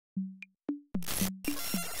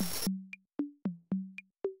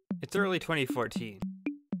It's early 2014.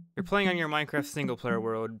 You're playing on your Minecraft single-player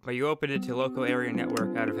world, but you open it to local area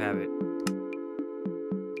network out of habit.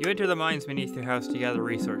 You enter the mines beneath your house to gather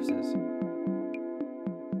resources.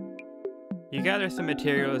 You gather some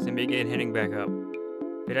materials and begin heading back up.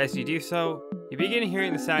 But as you do so, you begin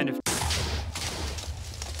hearing the sound of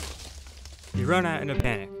You run out in a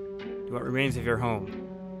panic to what remains of your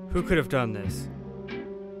home. Who could have done this?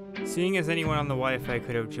 Seeing as anyone on the Wi-Fi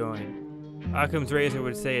could have joined, Occam's razor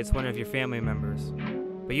would say it's one of your family members,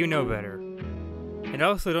 but you know better. And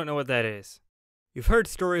also don't know what that is. You've heard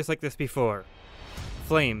stories like this before.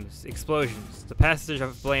 Flames, explosions, the passage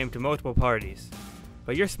of blame to multiple parties.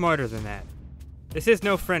 But you're smarter than that. This is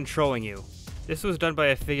no friend trolling you. This was done by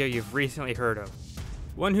a figure you've recently heard of.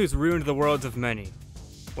 One who's ruined the worlds of many.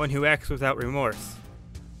 One who acts without remorse.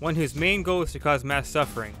 One whose main goal is to cause mass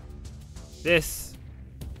suffering. This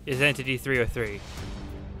is Entity 303.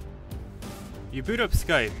 You boot up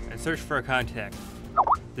Skype and search for a contact.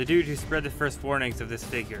 The dude who spread the first warnings of this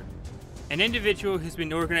figure. An individual who's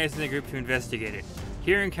been organizing the group to investigate it,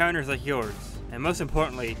 hear encounters like yours, and most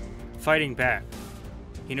importantly, fighting back.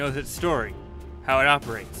 He knows its story, how it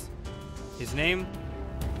operates. His name?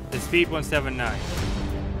 Thespeed179.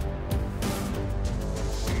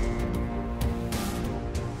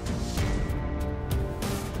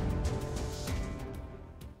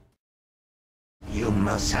 You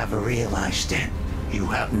must have realized it. You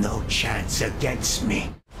have no chance against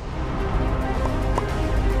me.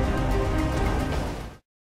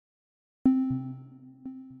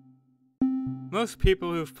 Most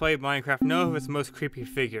people who've played Minecraft know of its most creepy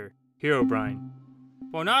figure, Herobrine.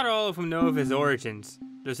 While not all of them know of his origins,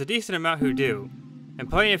 there's a decent amount who do, and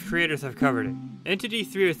plenty of creators have covered it. Entity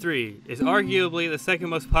 303 is arguably the second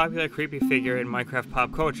most popular creepy figure in Minecraft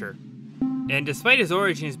pop culture. And despite his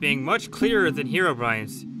origins being much clearer than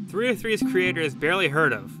Herobrine's, 303's creator is barely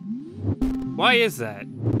heard of. Why is that?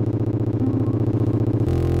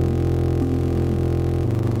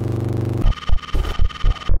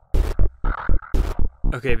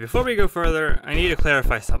 Okay, before we go further, I need to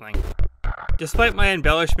clarify something. Despite my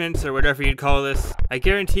embellishments, or whatever you'd call this, I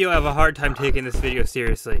guarantee you'll have a hard time taking this video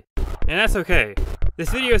seriously. And that's okay. This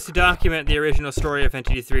video is to document the original story of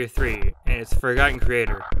Entity 303 and its forgotten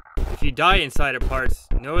creator. If you die inside of parts,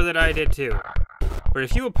 know that I did too. But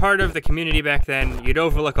if you were part of the community back then, you'd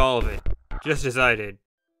overlook all of it, just as I did.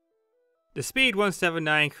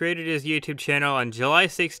 Thespeed179 created his YouTube channel on July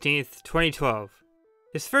 16th, 2012.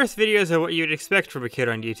 His first videos are what you'd expect from a kid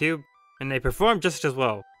on YouTube, and they performed just as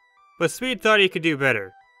well. But Speed thought he could do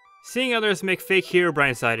better. Seeing others make fake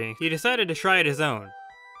Herobrine sightings, he decided to try it his own.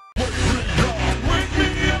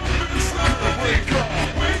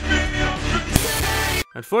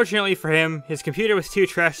 Unfortunately for him, his computer was too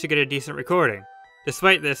trash to get a decent recording.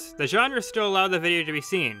 Despite this, the genre still allowed the video to be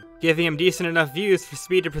seen, giving him decent enough views for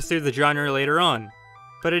Speed to pursue the genre later on.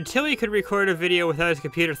 But until he could record a video without his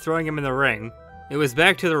computer throwing him in the ring, it was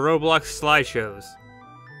back to the Roblox slideshows.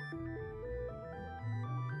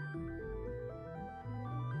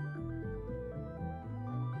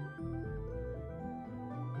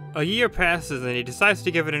 A year passes and he decides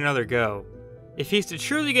to give it another go. If he's to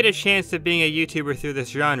truly get a chance at being a YouTuber through this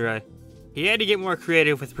genre, he had to get more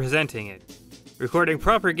creative with presenting it. Recording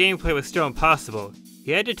proper gameplay was still impossible.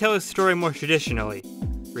 He had to tell his story more traditionally.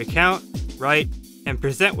 Recount, write, and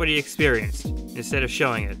present what he experienced, instead of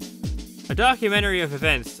showing it. A documentary of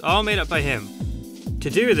events, all made up by him. To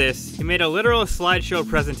do this, he made a literal slideshow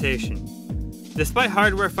presentation. Despite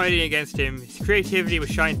hardware fighting against him, his creativity would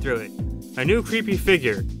shine through it. A new creepy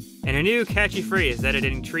figure, and a new catchy phrase that'd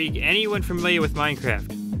intrigue anyone familiar with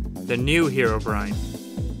Minecraft. The new Herobrine.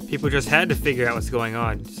 People just had to figure out what's going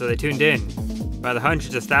on, so they tuned in. By the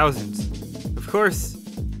hundreds of thousands. Of course,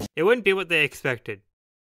 it wouldn't be what they expected.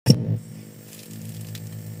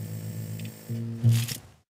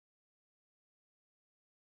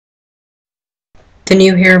 The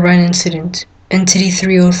new Herobrine incident. Entity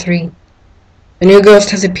 303. A new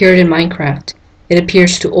ghost has appeared in Minecraft. It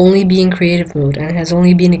appears to only be in creative mode and has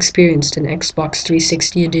only been experienced in Xbox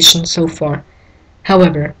 360 edition so far.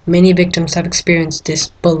 However, many victims have experienced this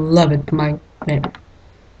beloved nightmare.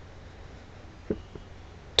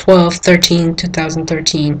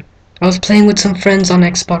 12/13/2013. I was playing with some friends on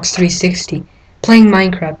Xbox 360, playing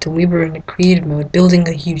Minecraft, and we were in a creative mode building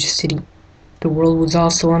a huge city. The world was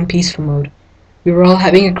also on peaceful mode. We were all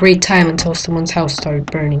having a great time until someone's house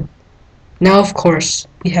started burning. Now, of course,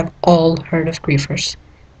 we have all heard of griefers,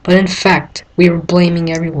 but in fact, we were blaming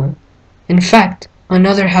everyone. In fact,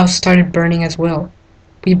 another house started burning as well.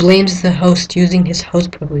 We blamed the host using his host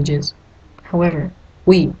privileges. However,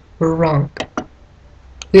 we were wrong.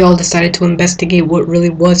 We all decided to investigate what really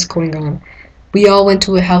was going on. We all went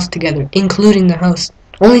to a house together, including the host,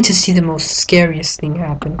 only to see the most scariest thing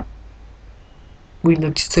happen. We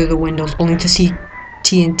looked through the windows only to see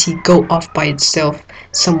TNT go off by itself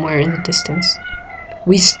somewhere in the distance.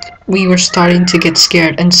 We were starting to get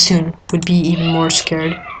scared and soon would be even more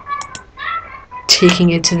scared,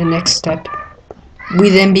 taking it to the next step. We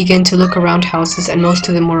then began to look around houses and most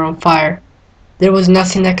of them were on fire. There was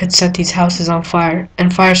nothing that could set these houses on fire,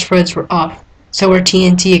 and fire spreads were off, so were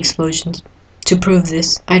TNT explosions. To prove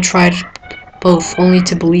this, I tried both, only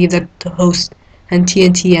to believe that the host and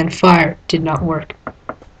TNT and fire did not work.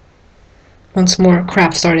 Once more,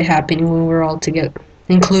 crap started happening when we were all together,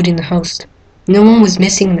 including the host. No one was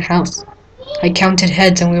missing in the house. I counted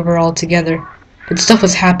heads and we were all together, but stuff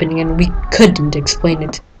was happening and we couldn't explain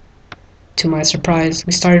it. To my surprise,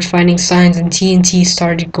 we started finding signs and TNT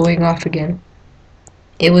started going off again.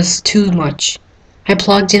 It was too much. I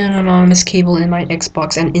plugged in an anonymous cable in my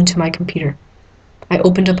Xbox and into my computer. I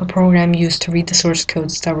opened up a program used to read the source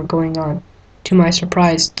codes that were going on. To my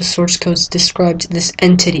surprise, the source codes described this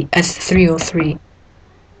entity as 303.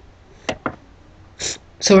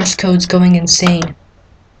 Source codes going insane.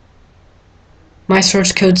 My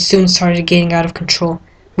source codes soon started getting out of control.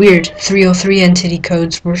 Weird 303 entity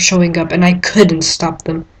codes were showing up and I couldn't stop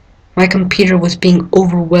them. My computer was being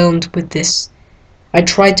overwhelmed with this. I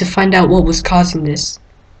tried to find out what was causing this,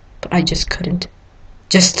 but I just couldn't.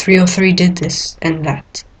 Just 303 did this and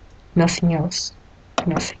that. Nothing else.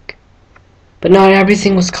 Nothing. But not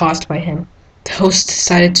everything was caused by him. The host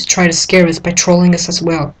decided to try to scare us by trolling us as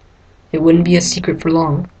well. It wouldn't be a secret for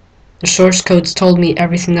long. The source codes told me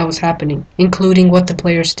everything that was happening, including what the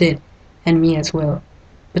players did, and me as well.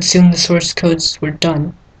 But soon the source codes were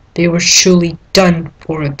done. They were surely done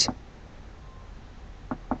for it.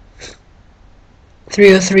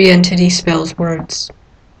 303 entity spells words.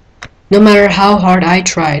 No matter how hard I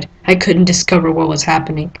tried, I couldn't discover what was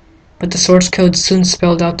happening. But the source code soon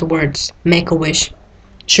spelled out the words, make a wish.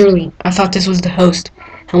 Surely, I thought this was the host,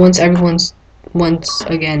 and once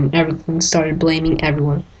again, everyone started blaming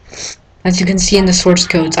everyone. As you can see in the source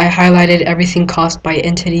codes, I highlighted everything caused by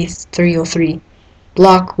entity 303.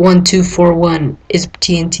 Block 1241 is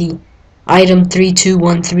TNT. Item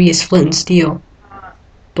 3213 is flint and steel.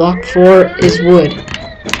 Block 4 is wood.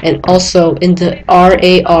 And also in the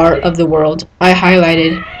RAR of the world, I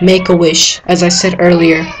highlighted make a wish, as I said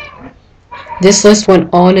earlier. This list went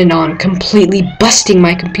on and on, completely busting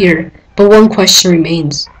my computer. But one question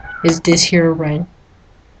remains. Is this Herobrine?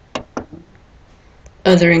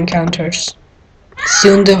 Other encounters.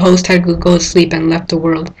 Soon the host had to go to sleep and left the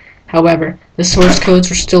world. However, the source codes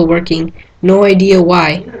were still working. No idea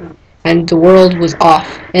why. And the world was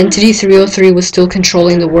off. Entity 303 was still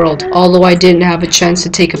controlling the world, although I didn't have a chance to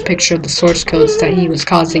take a picture of the source codes that he was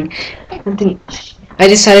causing. I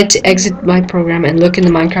decided to exit my program and look in the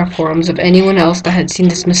Minecraft forums of anyone else that had seen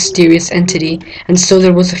this mysterious entity, and so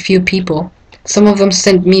there was a few people. Some of them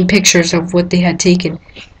sent me pictures of what they had taken,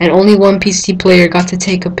 and only one PC player got to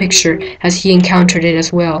take a picture as he encountered it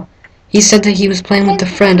as well. He said that he was playing with a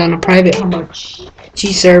friend on a private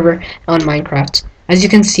G server on Minecraft. As you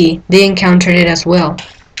can see, they encountered it as well.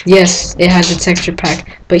 Yes, it has a texture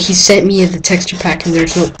pack, but he sent me the texture pack and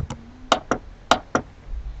there's no...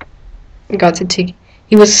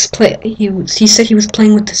 He said he was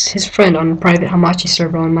playing with his friend on a private Hamachi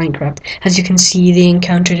server on Minecraft. As you can see, they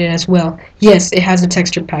encountered it as well. Yes, it has a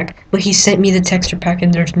texture pack, but he sent me the texture pack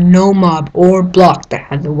and there's no mob or block that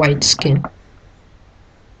had the white skin.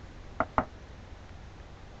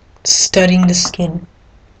 Studying the skin.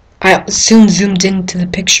 I soon zoomed into the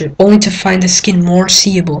picture, only to find the skin more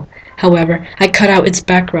seeable. However, I cut out its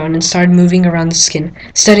background and started moving around the skin,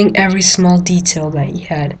 studying every small detail that he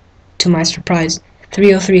had. To my surprise,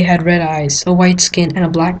 303 had red eyes, a white skin, and a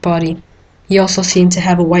black body. He also seemed to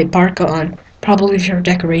have a white parka on, probably for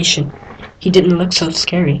decoration. He didn't look so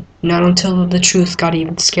scary, not until the truth got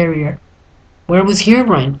even scarier. Where was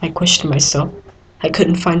Herobrine? I questioned myself. I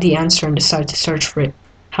couldn't find the answer and decided to search for it.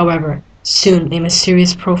 However, soon a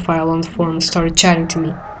mysterious profile on the forum started chatting to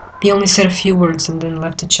me. He only said a few words and then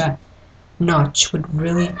left the chat. Notch would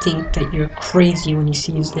really think that you're crazy when he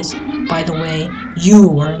sees this. By the way,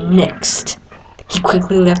 you are next. He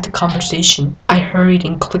quickly left the conversation. I hurried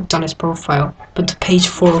and clicked on his profile, but the page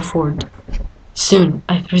 404'd. Soon,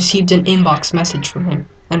 I received an inbox message from him,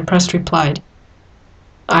 and pressed replied.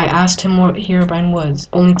 I asked him what Herobrine was,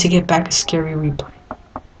 only to get back a scary reply.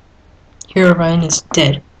 Herobrine is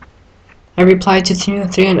dead. I replied to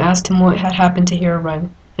 303 and asked him what had happened to Herobrine,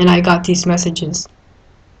 and I got these messages.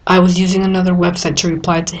 I was using another website to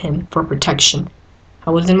reply to him, for protection. I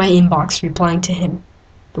was in my inbox replying to him.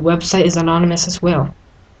 The website is anonymous as well.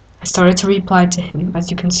 I started to reply to him,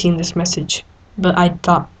 as you can see in this message, but I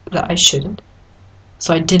thought that I shouldn't.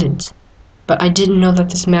 So I didn't. But I didn't know that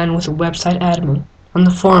this man was a website admin. On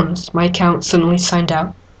the forums, my account suddenly signed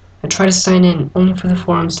out. I tried to sign in, only for the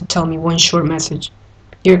forums to tell me one short message.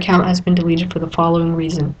 Your account has been deleted for the following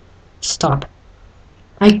reason. Stop.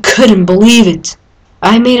 I couldn't believe it!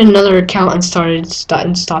 I made another account and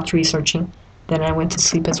stopped researching. Then I went to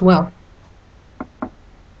sleep as well.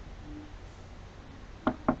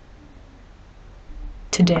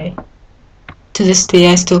 To this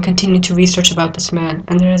day, I still continue to research about this man,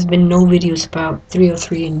 and there has been no videos about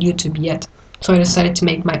 303 on YouTube yet, so I decided to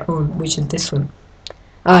make my own, which is this one.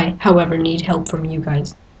 I, however, need help from you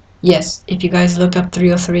guys. Yes, if you guys look up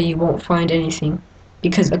 303, you won't find anything,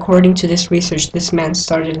 because according to this research, this man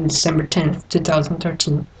started on December 10th,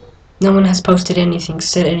 2013. No one has posted anything,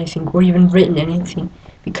 said anything, or even written anything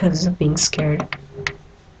because of being scared.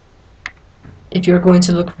 If you're going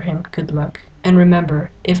to look for him, good luck. And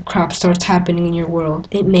remember, if crap starts happening in your world,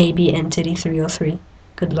 it may be Entity 303.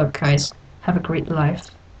 Good luck, guys. Have a great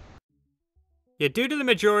life. Yet due to the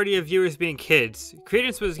majority of viewers being kids,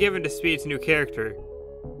 credence was given to Speed's new character.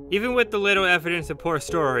 Even with the little evidence of poor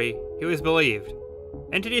story, he was believed.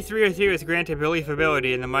 Entity 303 was granted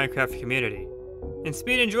believability in the Minecraft community, and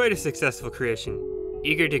Speed enjoyed a successful creation.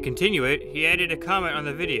 Eager to continue it, he added a comment on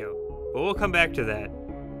the video, but we'll come back to that.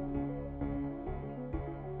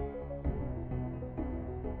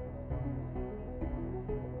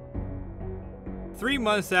 Three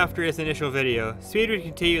months after his initial video, Speed would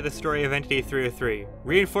continue the story of Entity 303,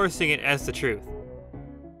 reinforcing it as the truth.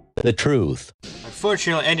 The truth.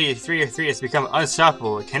 Unfortunately, Entity 303 has become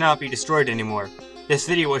unstoppable and cannot be destroyed anymore. This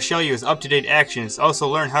video will show you his up-to-date actions, also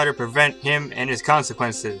learn how to prevent him and his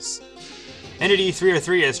consequences. Entity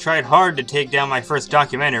 303 has tried hard to take down my first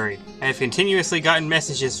documentary. I have continuously gotten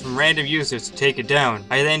messages from random users to take it down.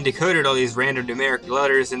 I then decoded all these random numeric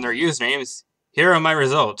letters and their usernames. Here are my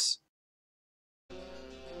results.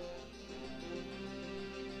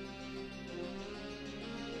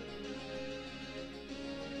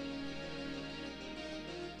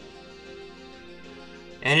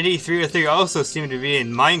 Entity 303 also seemed to be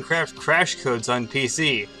in Minecraft crash codes on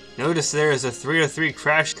PC. Notice there is a 303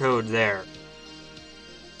 crash code there.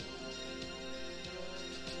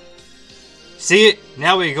 See it?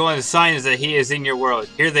 Now we go on the signs that he is in your world.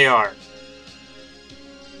 Here they are.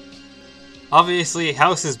 Obviously, a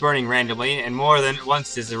house is burning randomly, and more than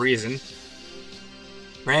once is the reason.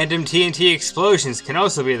 Random TNT explosions can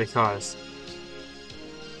also be the cause.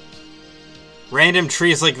 Random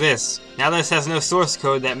trees like this. Now this has no source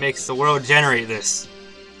code that makes the world generate this.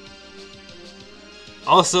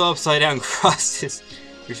 Also upside down crosses,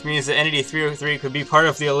 which means that Entity 303 could be part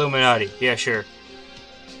of the Illuminati. Yeah, sure.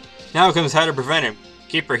 Now comes how to prevent him.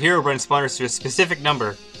 Keep her Herobrine spawners to a specific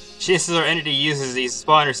number. Chances are Entity uses these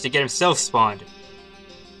spawners to get himself spawned.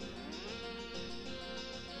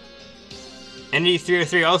 Entity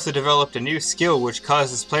 303 also developed a new skill which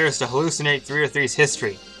causes players to hallucinate 303's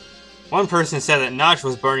history. One person said that Notch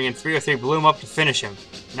was burning and 303 blew him up to finish him.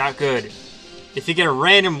 Not good. If you get a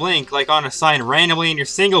random link, like on a sign randomly in your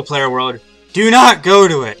single player world, do not go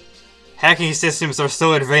to it! Hacking systems are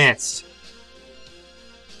so advanced.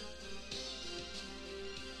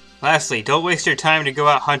 Lastly, don't waste your time to go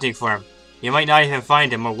out hunting for him. You might not even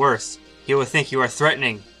find him, or worse, he will think you are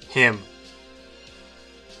threatening him.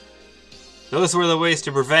 Those were the ways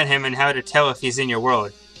to prevent him and how to tell if he's in your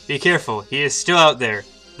world. Be careful, he is still out there.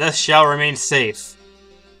 Thus shall remain safe.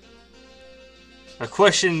 A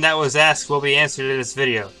question that was asked will be answered in this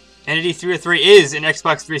video. Entity 303 is in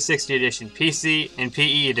Xbox 360 edition, PC, and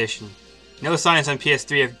PE edition. No signs on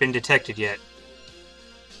PS3 have been detected yet.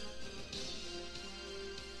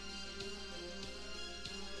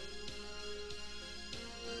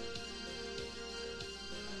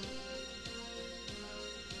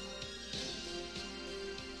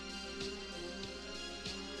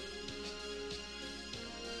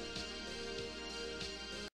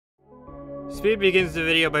 Speed begins the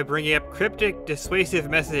video by bringing up cryptic,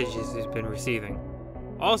 dissuasive messages he's been receiving,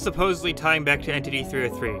 all supposedly tying back to Entity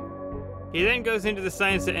 303. He then goes into the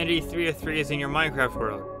signs that Entity 303 is in your Minecraft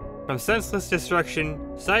world, from senseless destruction,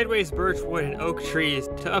 sideways birch wood and oak trees,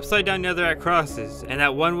 to upside down netherrack crosses, and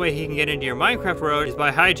that one way he can get into your Minecraft world is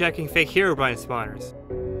by hijacking fake Herobrine spawners.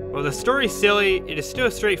 While the story's silly, it is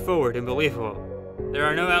still straightforward and believable. There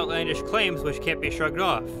are no outlandish claims which can't be shrugged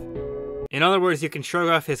off. In other words, you can shrug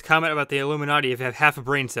off his comment about the Illuminati if you have half a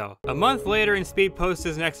brain cell. A month later, and Speed posts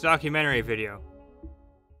his next documentary video.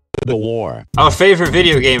 the war. Our favorite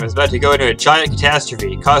video game is about to go into a giant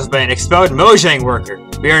catastrophe caused by an expelled Mojang worker.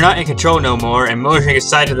 We are not in control no more, and Mojang has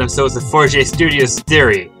sided themselves with 4J Studios'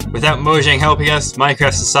 theory. Without Mojang helping us,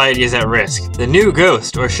 Minecraft society is at risk. The new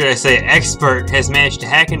ghost, or should I say expert, has managed to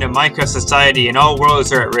hack into Minecraft society and all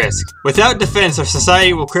worlds are at risk. Without defense, our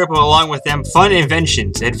society will cripple along with them fun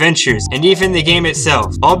inventions, adventures, and even the game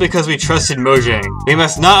itself, all because we trusted Mojang. We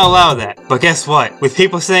must not allow that. But guess what? With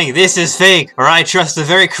people saying this is fake, or I trust the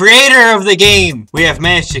very creator of the game, we have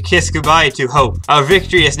managed to kiss goodbye to hope. Our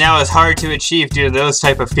victory is now as hard to achieve due to those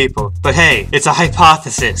type of people. But hey, it's a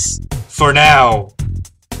hypothesis. For now.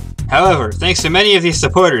 However, thanks to many of these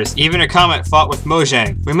supporters, even a comment fought with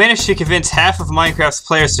Mojang, we managed to convince half of Minecraft's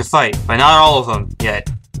players to fight, but not all of them, yet.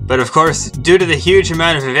 But of course, due to the huge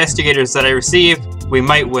amount of investigators that I received, we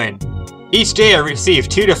might win. Each day I receive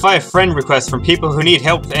 2 to 5 friend requests from people who need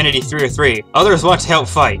help with Entity 303. Others want to help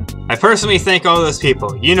fight. I personally thank all those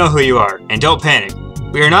people, you know who you are, and don't panic.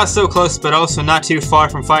 We are not so close but also not too far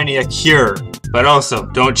from finding a cure. But also,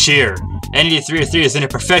 don't cheer. Entity 303 is in a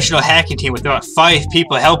professional hacking team with about 5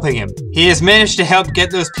 people helping him. He has managed to help get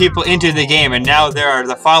those people into the game, and now there are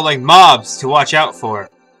the following mobs to watch out for.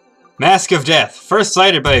 Mask of Death, first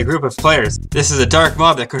sighted by a group of players. This is a dark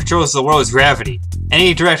mob that controls the world's gravity.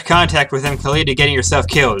 Any direct contact with him can lead to getting yourself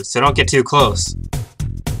killed, so don't get too close.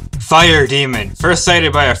 Fire Demon, first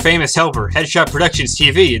sighted by our famous helper, Headshot Productions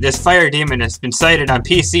TV. This Fire Demon has been sighted on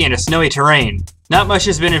PC in a snowy terrain. Not much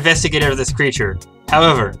has been investigated of this creature.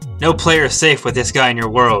 However, no player is safe with this guy in your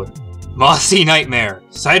world. Mossy Nightmare,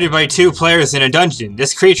 sighted by 2 players in a dungeon.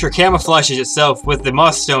 This creature camouflages itself with the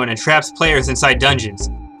Moss Stone and traps players inside dungeons.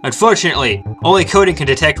 Unfortunately, only coding can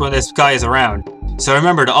detect when this guy is around, so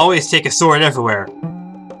remember to always take a sword everywhere.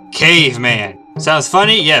 Caveman. Sounds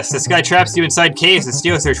funny? Yes, this guy traps you inside caves and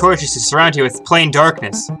steals your torches to surround you with plain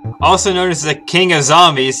darkness. Also known as the King of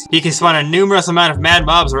Zombies, he can spawn a numerous amount of mad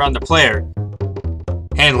mobs around the player.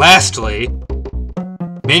 And lastly,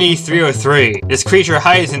 Mini 303. This creature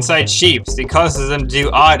hides inside sheep and causes them to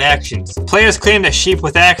do odd actions. Players claim that sheep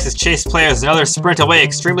with axes chase players and others sprint away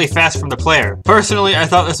extremely fast from the player. Personally, I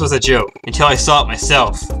thought this was a joke, until I saw it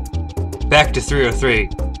myself. Back to 303.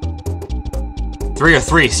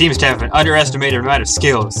 303 seems to have an underestimated amount of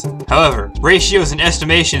skills. However, ratios and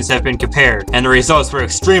estimations have been compared, and the results were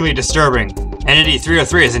extremely disturbing. Entity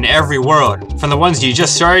 303 is in every world, from the ones you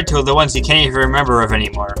just started to the ones you can't even remember of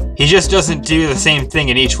anymore. He just doesn't do the same thing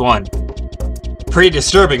in each one. Pretty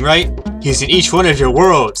disturbing, right? He's in each one of your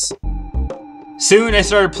worlds. Soon I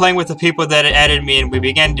started playing with the people that had added me and we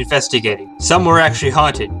began investigating. Some were actually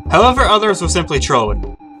haunted. However, others were simply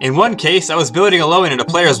trolled. In one case, I was building alone in a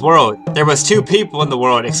player's world. There was 2 people in the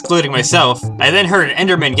world, excluding myself. I then heard an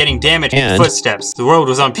Enderman getting damaged with footsteps. The world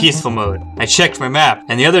was on peaceful mode. I checked my map,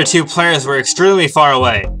 and the other 2 players were extremely far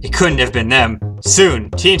away. It couldn't have been them. Soon,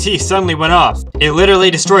 TNT suddenly went off. It literally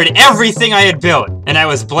destroyed everything I had built, and I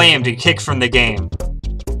was blamed and kicked from the game.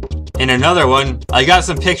 In another one, I got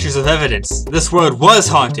some pictures of evidence. This world was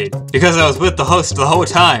haunted, because I was with the host the whole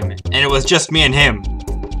time, and it was just me and him.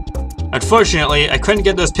 Unfortunately, I couldn't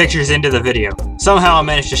get those pictures into the video. Somehow I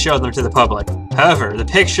managed to show them to the public. However, the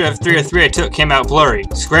picture of 303 I took came out blurry,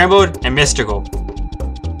 scrambled, and mystical.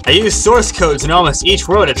 I used source codes in almost each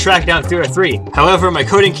world to track down 303. However, my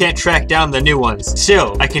coding can't track down the new ones.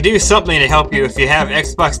 Still, I can do something to help you if you have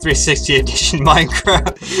Xbox 360 Edition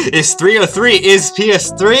Minecraft. Is 303 is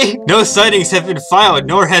PS3? No sightings have been filed,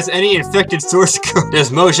 nor has any infected source code. Does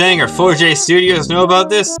Mojang or 4J Studios know about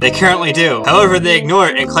this? They currently do. However, they ignore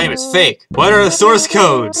it and claim it's fake. What are the source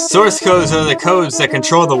codes? Source codes are the codes that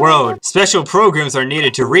control the world. Special programs are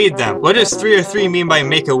needed to read them. What does 303 mean by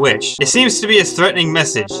Make-A-Wish? It seems to be a threatening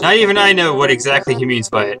message. Not even I know what exactly he means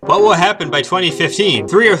by it. What will happen by 2015?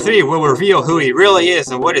 303 will reveal who he really is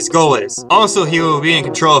and what his goal is. Also, he will be in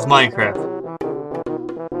control of Minecraft.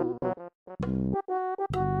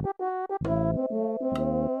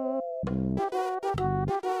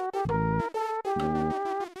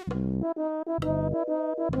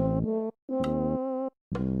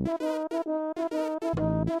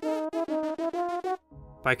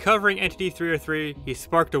 By covering Entity 303, he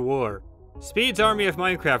sparked a war. Speed's army of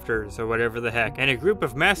Minecrafters, or whatever the heck, and a group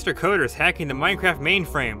of master coders hacking the Minecraft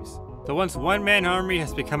mainframes. The once one-man army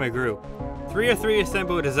has become a group. 303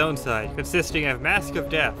 assembled his own side, consisting of Mask of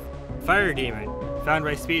Death, Fire Demon, found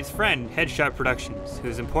by Speed's friend, Headshot Productions,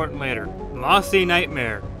 who's important later, Mossy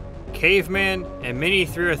Nightmare, Caveman, and Mini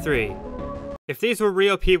 303. If these were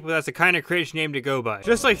real people, that's a kind of cringe name to go by.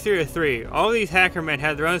 Just like 303, all these hacker men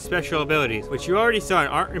had their own special abilities, which you already saw and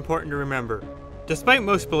aren't important to remember. Despite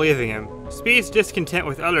most believing him, Speed's discontent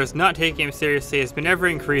with others not taking him seriously has been ever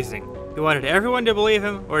increasing. He wanted everyone to believe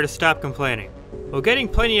him or to stop complaining. While getting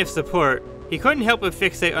plenty of support, he couldn't help but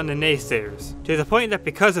fixate on the naysayers, to the point that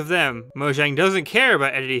because of them, Mojang doesn't care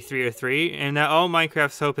about Entity 303 and that all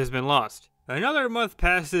Minecraft's hope has been lost. Another month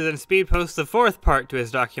passes and Speed posts the 4th part to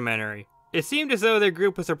his documentary. It seemed as though their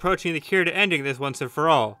group was approaching the cure to ending this once and for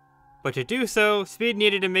all. But to do so, Speed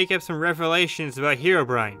needed to make up some revelations about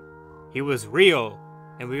Herobrine. He was real,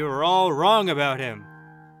 and we were all wrong about him.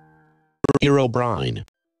 Herobrine.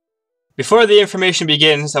 Before the information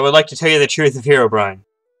begins, I would like to tell you the truth of Herobrine.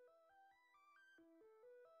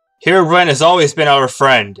 Herobrine has always been our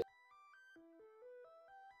friend.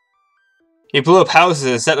 He blew up houses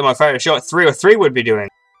and set them on fire to show what 303 would be doing.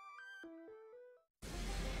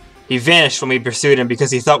 He vanished when we pursued him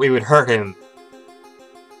because he thought we would hurt him.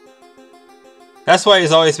 That's why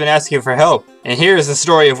he's always been asking for help. And here is the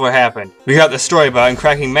story of what happened. We got the story about him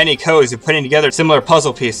cracking many codes and putting together similar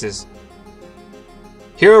puzzle pieces.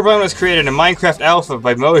 Herobrine was created in Minecraft Alpha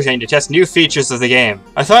by Mojang to test new features of the game.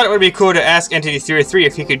 I thought it would be cool to ask Entity 303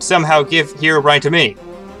 if he could somehow give Herobrine to me.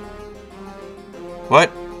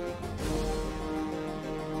 What?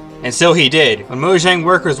 And so he did. When Mojang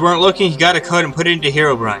workers weren't looking, he got a code and put it into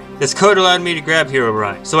Herobrine. This code allowed me to grab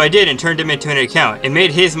Herobrine. So I did and turned him into an account, and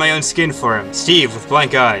made his my own skin for him, Steve with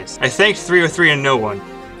blank eyes. I thanked 303 and no one.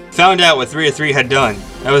 Found out what 303 had done.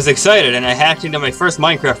 I was excited and I hacked into my first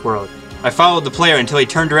Minecraft world. I followed the player until he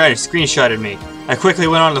turned around and screenshotted me. I quickly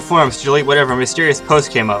went on the forums to delete whatever mysterious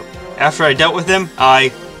post came up. After I dealt with him, I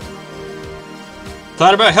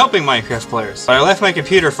thought about helping Minecraft players, but I left my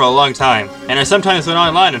computer for a long time, and I sometimes went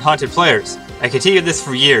online and haunted players. I continued this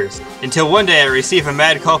for years, until one day I received a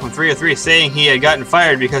mad call from 303 saying he had gotten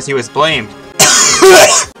fired because he was blamed.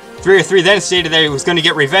 303 then stated that he was going to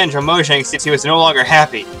get revenge on Mojang since he was no longer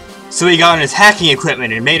happy. So he got on his hacking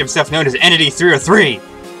equipment and made himself known as Entity 303.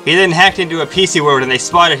 He then hacked into a PC world and they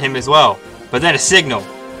spotted him as well. But then a signal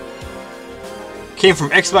came from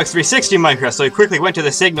Xbox 360 Minecraft, so he quickly went to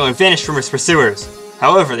the signal and vanished from his pursuers.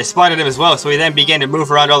 However, they spotted him as well, so he then began to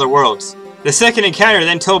move around other worlds. The second encounter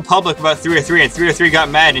then told public about 303, and 303 got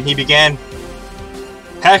mad and he began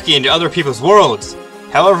hacking into other people's worlds.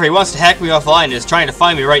 However, he wants to hack me offline and is trying to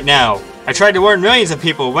find me right now. I tried to warn millions of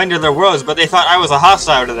people went to their worlds, but they thought I was a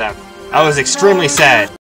hostile to them. I was extremely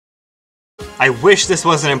sad. I wish this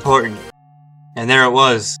wasn't important. And there it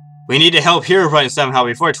was. We need to help Herobrine somehow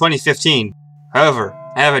before 2015. However,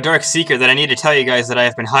 I have a dark secret that I need to tell you guys that I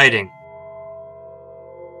have been hiding.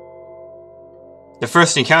 The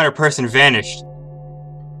first encounter person vanished.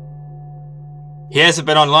 He hasn't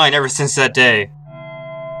been online ever since that day.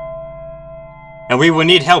 And we will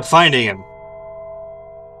need help finding him.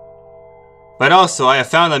 But also, I have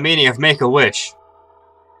found the meaning of Make-A-Wish.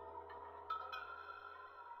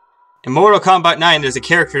 In Mortal Kombat 9, there's a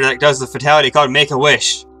character that does the fatality called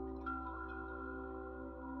Make-A-Wish.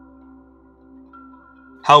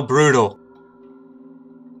 How brutal.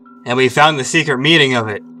 And we found the secret meaning of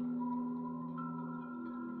it.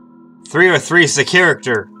 303 is the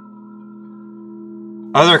character.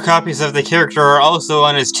 Other copies of the character are also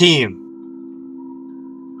on his team.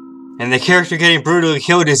 And the character getting brutally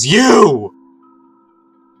killed is you!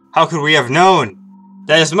 How could we have known?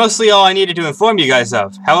 That is mostly all I needed to inform you guys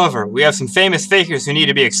of. However, we have some famous fakers who need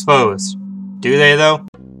to be exposed. Do they, though?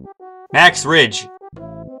 Max Ridge.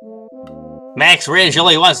 Max Ridge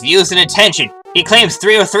only wants views and attention. He claims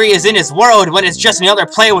 303 is in his world when it's just another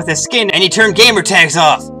player with his skin and he turned gamer tags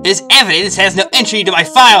off. His evidence has no entry to my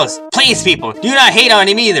files. Please, people, do not hate on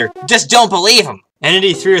him either. Just don't believe him.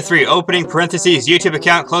 Entity 303, opening parentheses, YouTube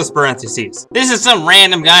account, close parentheses. This is some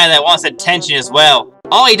random guy that wants attention as well.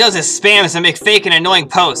 All he does is spams and make fake and annoying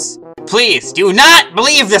posts. Please, do not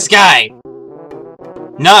believe this guy!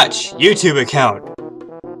 Notch, YouTube account.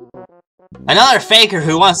 Another faker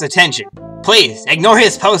who wants attention. Please, ignore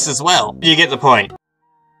his posts as well. You get the point.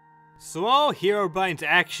 So all Herobrine's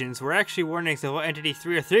actions were actually warnings of what Entity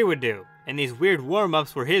 303 would do, and these weird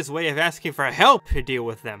warm-ups were his way of asking for help to deal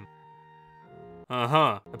with them.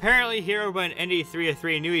 Apparently Herobrine and Entity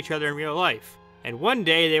 303 knew each other in real life, and one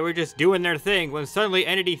day they were just doing their thing when suddenly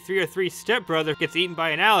Entity 303's stepbrother gets eaten by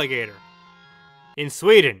an alligator. In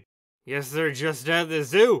Sweden. Yes, they're just at the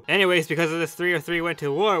zoo. Anyways, because of this, 303 went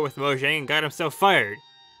to war with Mojang and got himself fired.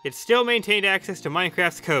 It still maintained access to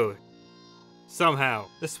Minecraft's code. Somehow.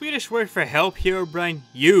 The Swedish word for help Herobrine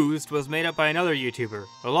used was made up by another YouTuber.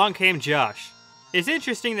 Along came Josh. It's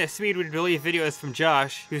interesting that Speed would believe videos from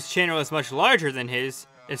Josh, whose channel is much larger than his,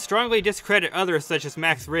 and strongly discredit others such as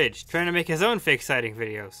Max Ridge, trying to make his own fake sighting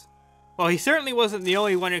videos. While he certainly wasn't the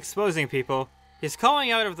only one exposing people, his calling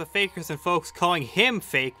out of the fakers and folks calling him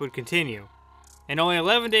fake would continue. And only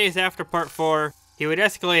 11 days after Part 4, he would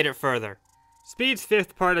escalate it further. Speed's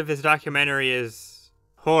fifth part of his documentary is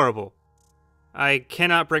horrible. I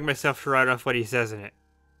cannot bring myself to write off what he says in it,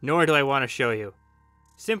 nor do I want to show you.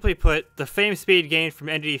 Simply put, the fame Speed gained from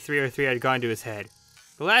Entity 303 had gone to his head.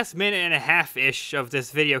 The last minute and a half-ish of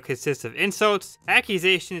this video consists of insults,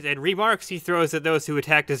 accusations, and remarks he throws at those who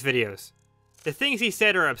attacked his videos. The things he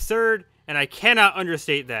said are absurd, and I cannot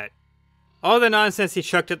understate that. All the nonsense he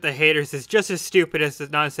chucked at the haters is just as stupid as the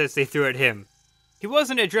nonsense they threw at him. He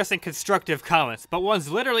wasn't addressing constructive comments, but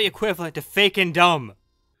one's literally equivalent to fake and dumb.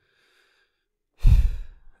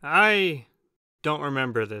 I don't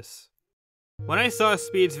remember this. When I saw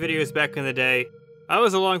Speed's videos back in the day, I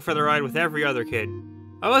was along for the ride with every other kid.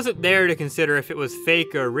 I wasn't there to consider if it was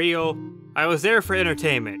fake or real. I was there for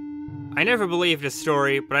entertainment. I never believed his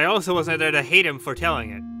story, but I also wasn't there to hate him for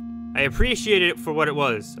telling it. I appreciated it for what it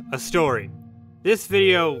was, a story. This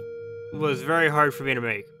video was very hard for me to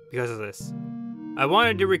make because of this. I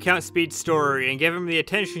wanted to recount Speed's story and give him the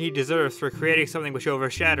attention he deserves for creating something which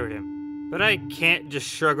overshadowed him. But I can't just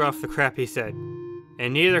shrug off the crap he said,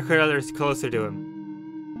 and neither could others closer to him.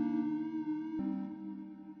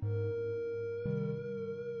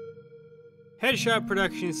 Headshot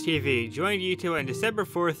Productions TV joined YouTube on December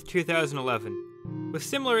 4th, 2011. With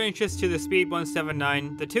similar interests to the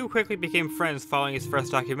Thespeed179, the two quickly became friends following his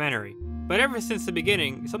first documentary. But ever since the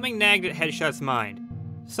beginning, something nagged at Headshot's mind.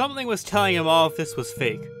 Something was telling him all of this was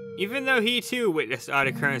fake. Even though he too witnessed odd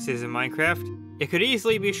occurrences in Minecraft, it could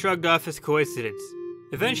easily be shrugged off as coincidence.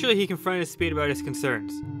 Eventually he confronted Speed about his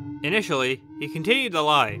concerns. Initially, he continued to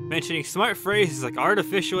lie, mentioning smart phrases like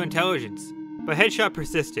artificial intelligence, but Headshot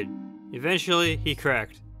persisted. Eventually, he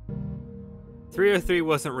cracked. 303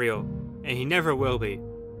 wasn't real, and he never will be.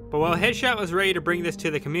 But while Headshot was ready to bring this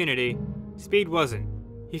to the community, Speed wasn't.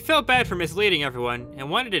 He felt bad for misleading everyone, and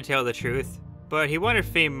wanted to tell the truth, but he wanted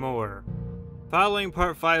fame more. Following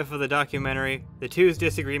part 5 of the documentary, the two's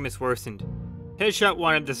disagreements worsened. Headshot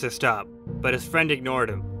wanted this to stop, but his friend ignored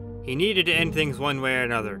him. He needed to end things one way or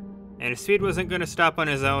another, and if Speed wasn't going to stop on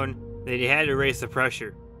his own, then he had to raise the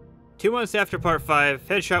pressure. 2 months after part 5,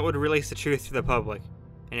 Headshot would release the truth to the public,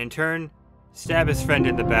 and in turn, stab his friend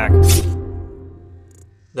in the back.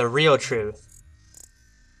 The real truth.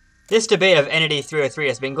 This debate of Entity 303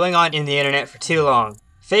 has been going on in the internet for too long.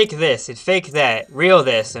 Fake this and fake that, real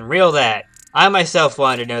this and real that. I myself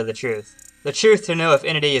wanted to know the truth. The truth to know if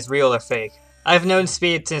Entity is real or fake. I've known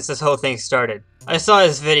Speed since this whole thing started. I saw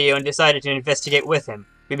his video and decided to investigate with him.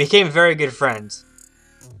 We became very good friends.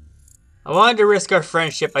 I wanted to risk our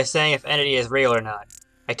friendship by saying if Entity is real or not.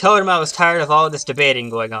 I told him I was tired of all this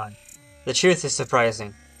debating going on. The truth is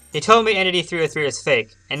surprising. He told me Entity 303 is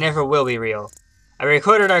fake, and never will be real. I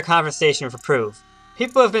recorded our conversation for proof.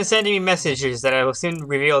 People have been sending me messages that I will soon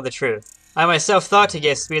reveal the truth. I myself thought to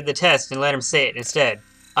give Speed the test and let him say it instead.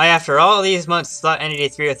 I, after all these months, thought Entity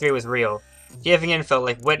 303 was real, giving info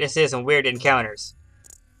like witnesses and weird encounters.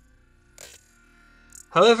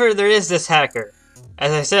 However, there is this hacker.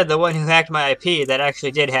 As I said, the one who hacked my IP, that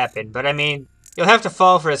actually did happen, but I mean, you'll have to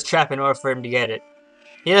fall for his trap in order for him to get it.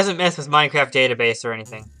 He doesn't mess with Minecraft database or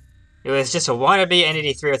anything. It was just a wannabe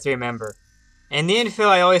Entity 303 member. And the info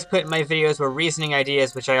I always put in my videos were reasoning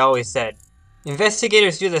ideas, which I always said.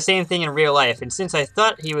 Investigators do the same thing in real life, and since I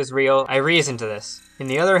thought he was real, I reasoned to this. On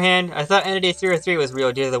the other hand, I thought Entity 303 was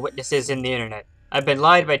real due to the witnesses in the internet. I've been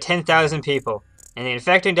lied by 10,000 people, and the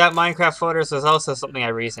infecting.minecraft folders was also something I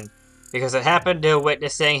reasoned. Because it happened to a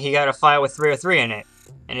witness saying he got a file with 303 in it,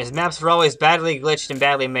 and his maps were always badly glitched and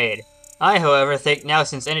badly made. I, however, think now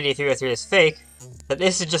since Entity 303 is fake, that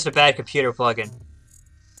this is just a bad computer plugin.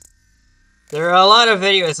 There are a lot of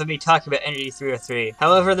videos of me talking about Entity 303,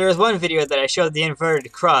 however there is one video that I showed the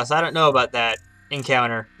inverted cross. I don't know about that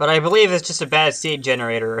encounter, but I believe it's just a bad seed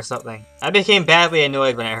generator or something. I became badly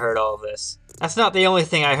annoyed when I heard all of this. That's not the only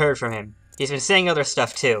thing I heard from him. He's been saying other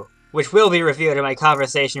stuff too, which will be reviewed in my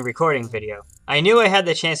conversation recording video. I knew I had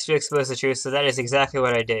the chance to expose the truth, so that is exactly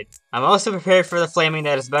what I did. I'm also prepared for the flaming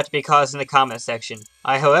that is about to be caused in the comment section.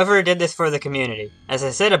 I, however, did this for the community. As I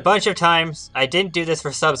said a bunch of times, I didn't do this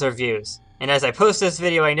for subs or views. And as I post this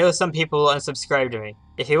video, I know some people will unsubscribe to me.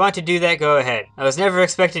 If you want to do that, go ahead. I was never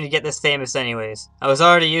expecting to get this famous anyways. I was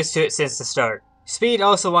already used to it since the start. Speed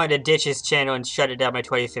also wanted to ditch his channel and shut it down by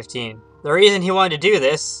 2015. The reason he wanted to do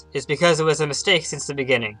this is because it was a mistake since the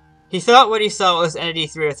beginning. He thought what he saw was Entity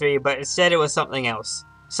 303, but instead it was something else.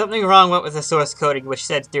 Something wrong went with the source coding which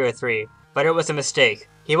said 303, but it was a mistake.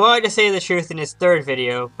 He wanted to say the truth in his third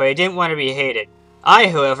video, but he didn't want to be hated. I,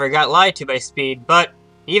 however, got lied to by Speed, but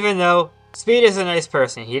even though Speed is a nice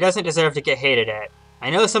person, he doesn't deserve to get hated at. I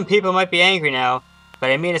know some people might be angry now, but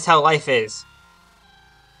I mean it's how life is.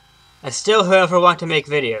 I still, however, want to make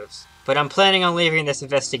videos, but I'm planning on leaving this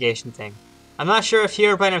investigation thing. I'm not sure if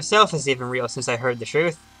Herobrine himself is even real since I heard the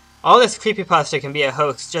truth. All this creepypasta can be a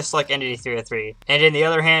hoax just like Entity 303, and in the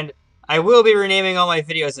other hand, I will be renaming all my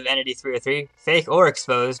videos of Entity 303, fake or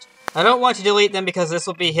exposed. I don't want to delete them because this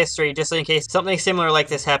will be history just in case something similar like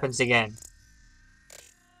this happens again.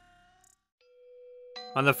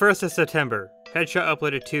 On the 1st of September, Headshot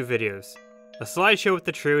uploaded 2 videos, a slideshow with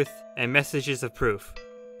the truth, and messages of proof.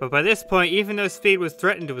 But by this point, even though Speed was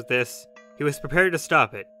threatened with this, he was prepared to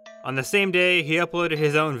stop it. On the same day, he uploaded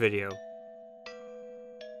his own video.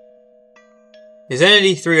 Is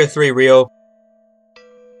Entity 303 real?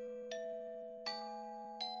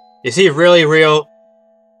 Is he really real?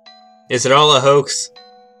 Is it all a hoax?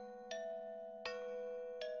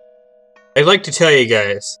 I'd like to tell you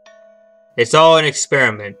guys, it's all an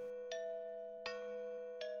experiment.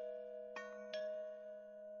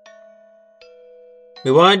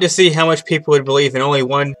 We wanted to see how much people would believe in only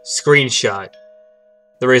one screenshot.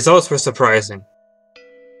 The results were surprising.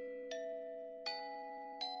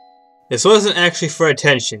 This wasn't actually for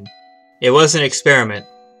attention. It was an experiment.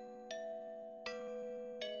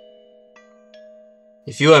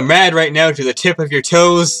 If you are mad right now to the tip of your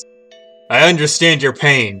toes, I understand your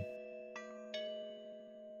pain.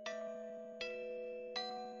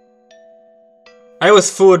 I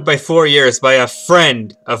was fooled by 4 years by a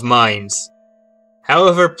friend of mine's.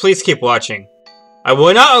 However, please keep watching. I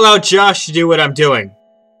will not allow Josh to do what I'm doing.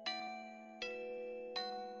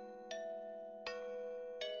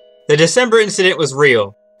 The December incident was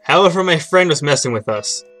real. However, my friend was messing with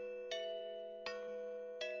us.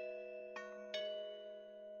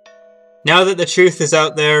 Now that the truth is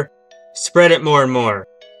out there, spread it more and more.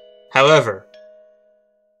 However,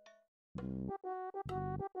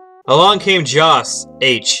 along came Joss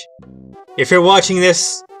H. If you're watching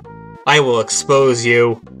this, I will expose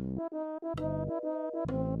you.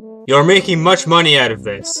 You're making much money out of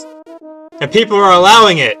this, and people are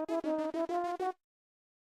allowing it.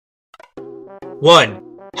 1.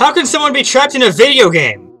 How can someone be trapped in a video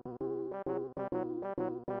game?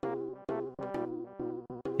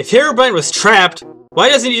 If Herobrine was trapped, why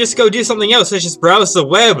doesn't he just go do something else such as browse the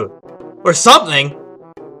web? Or something?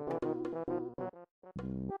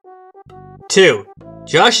 2.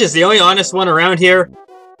 Josh is the only honest one around here?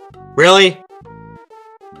 Really?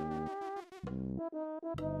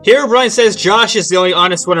 Herobrine says Josh is the only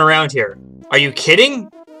honest one around here. Are you kidding?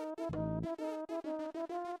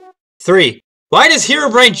 3. Why does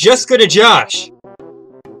Herobrine just go to Josh?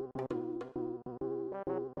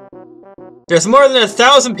 There's more than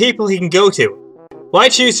 1,000 people he can go to. Why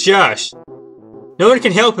choose Josh? No one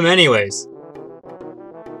can help him anyways.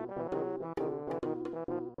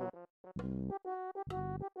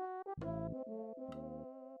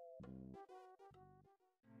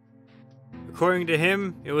 According to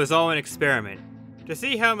him, it was all an experiment, to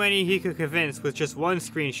see how many he could convince with just one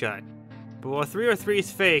screenshot. But while 303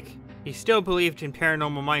 is fake, he still believed in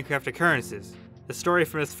paranormal Minecraft occurrences. The story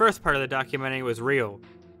from his first part of the documentary was real,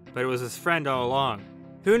 but it was his friend all along.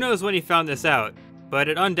 Who knows when he found this out, but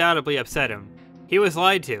it undoubtedly upset him. He was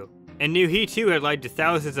lied to, and knew he too had lied to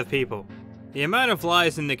thousands of people. The amount of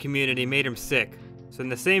lies in the community made him sick, so in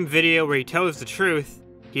the same video where he tells the truth,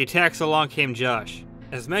 he attacks Along Came Josh.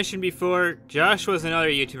 As mentioned before, Josh was another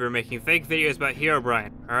YouTuber making fake videos about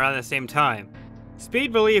Herobrine around the same time.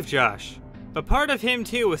 Speed believed Josh, but part of him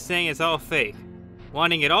too was saying it's all fake.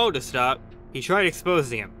 Wanting it all to stop, he tried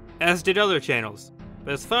exposing him, as did other channels,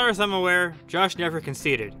 but as far as I'm aware, Josh never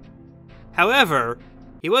conceded. However,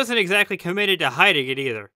 he wasn't exactly committed to hiding it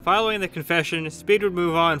either. Following the confession, Speed would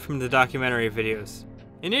move on from the documentary videos.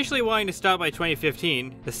 Initially wanting to stop by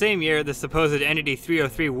 2015, the same year the supposed Entity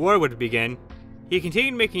 303 war would begin, he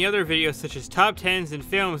continued making other videos such as top 10s and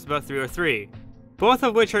films about 303, both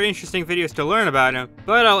of which are interesting videos to learn about him,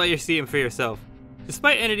 but I'll let you see him for yourself.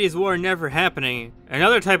 Despite Entity's war never happening,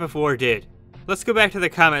 another type of war did. Let's go back to the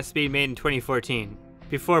comment Speed made in 2014,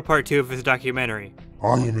 before part 2 of his documentary.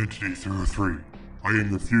 I am Entity 303. I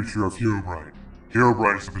am the future of Herobrine.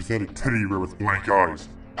 Herobrine is a pathetic teddy bear with blank eyes.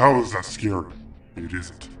 How is that scary? It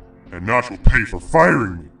isn't. And Notch will pay for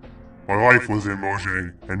firing me. My life was in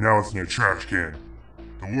Mojang, and now it's in a trash can.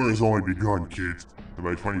 The war has only begun, kids, and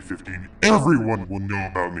by 2015, everyone will know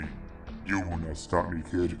about me. You will not stop me,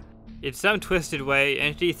 kid. In some twisted way,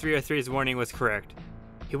 Entity 303's warning was correct.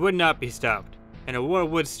 He would not be stopped, and a war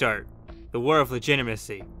would start. The war of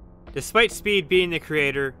legitimacy. Despite Speed being the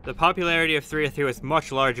creator, the popularity of 303 was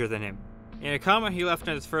much larger than him. In a comment he left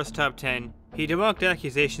on his first top 10, he debunked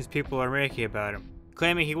accusations people are making about him,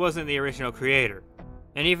 claiming he wasn't the original creator.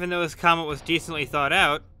 And even though his comment was decently thought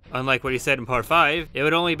out, Unlike what he said in part 5, it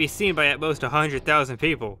would only be seen by at most 100,000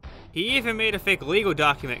 people. He even made a fake legal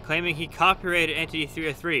document claiming he copyrighted Entity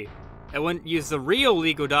 303 and wouldn't use the real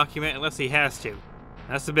legal document unless he has to.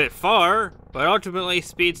 That's a bit far, but ultimately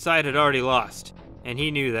Speed's side had already lost, and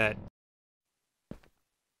he knew that.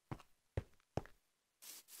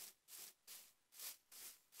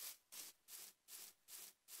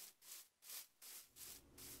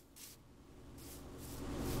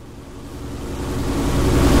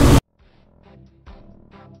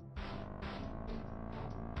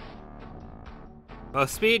 While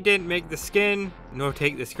Speed didn't make the skin, nor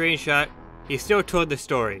take the screenshot, he still told the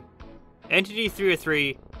story. Entity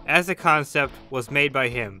 303, as a concept, was made by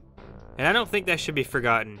him, and I don't think that should be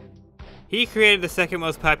forgotten. He created the second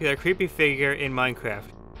most popular creepy figure in Minecraft,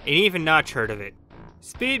 and even Notch heard of it.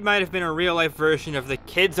 Speed might have been a real-life version of the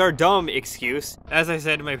 "kids are dumb" excuse, as I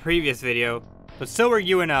said in my previous video, but so were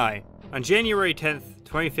you and I. On January 10th,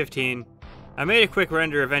 2015, I made a quick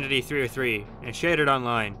render of Entity 303 and shared it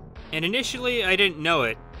online. And initially, I didn't know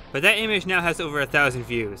it, but that image now has over 1,000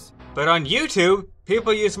 views. But on YouTube,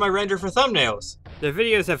 people use my render for thumbnails. Their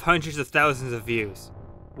videos have hundreds of thousands of views,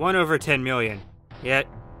 1 over 10 million. Yet,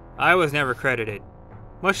 I was never credited.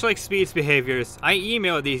 Much like Speed's behaviors, I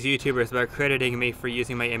emailed these YouTubers about crediting me for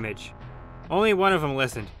using my image. Only one of them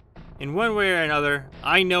listened. In one way or another,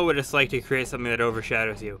 I know what it's like to create something that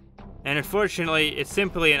overshadows you. And unfortunately, it's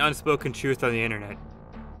simply an unspoken truth on the internet.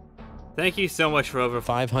 Thank you so much for over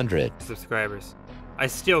 500 subscribers. I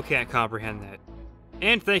still can't comprehend that.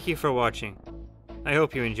 And thank you for watching. I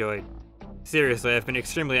hope you enjoyed. Seriously, I've been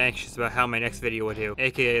extremely anxious about how my next video will do,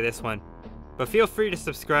 aka this one. But feel free to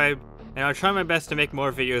subscribe, and I'll try my best to make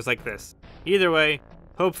more videos like this. Either way,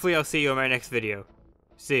 hopefully I'll see you in my next video.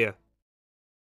 See ya.